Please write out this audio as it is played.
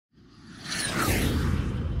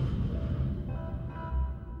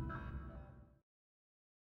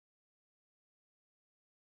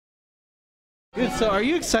So are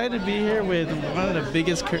you excited to be here with one of the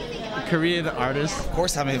biggest Korean artists? Of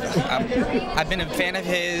course, I've been a fan of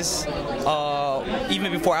his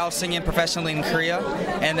even before I was singing professionally in Korea,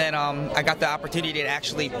 and then I got the opportunity to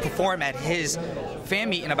actually perform at his fan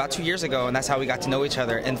meeting about 2 years ago, and that's how we got to know each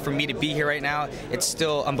other. And for me to be here right now, it's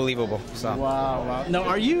still unbelievable. So. Wow. Now,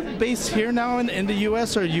 are you based here now in the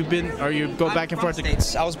U.S. or you go back and forth? To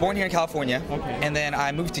States. I was born here in California, okay. And then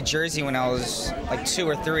I moved to Jersey when I was like 2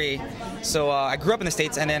 or 3. So I grew up in the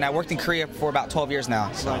States, and then I worked in Korea for about 12 years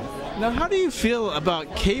now. So. Now, how do you feel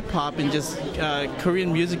about K-pop and just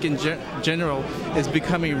Korean music in general is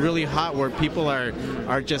becoming really hot, where people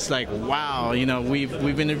are just like, wow, you know,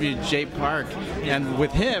 we've interviewed Jay Park, and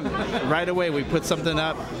with him, right away we put something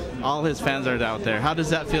up, all his fans are out there. How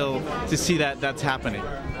does that feel to see that's happening?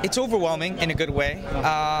 It's overwhelming in a good way.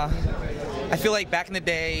 I feel like back in the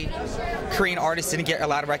day, Korean artists didn't get a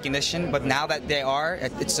lot of recognition, but now that they are,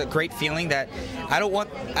 it's a great feeling that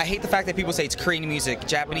I hate the fact that people say it's Korean music,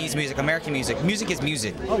 Japanese music, American music. Music is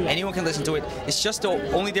music. Oh, yeah. Anyone can listen to it. It's just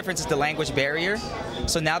the only difference is the language barrier.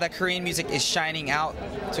 So now that Korean music is shining out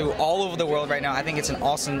to all over the world right now, I think it's an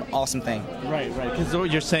awesome thing. Right. Because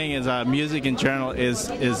what you're saying is music in general is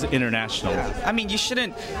international. I mean, you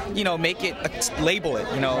shouldn't, make it, label it,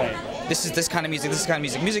 Right. This kind of music, this is kind of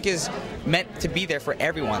music. Music is meant to be there for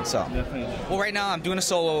everyone, so. Definitely. Well, right now I'm doing a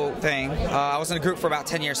solo thing. I was in a group for about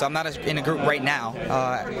 10 years, so I'm not in a group right now.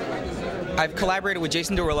 I've collaborated with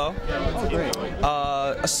Jason Derulo, great.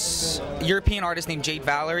 A European artist named Jade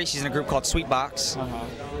Valerie. She's in a group called Sweetbox.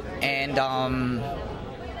 And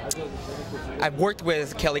I've worked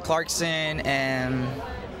with Kelly Clarkson, and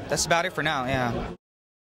that's about it for now, yeah.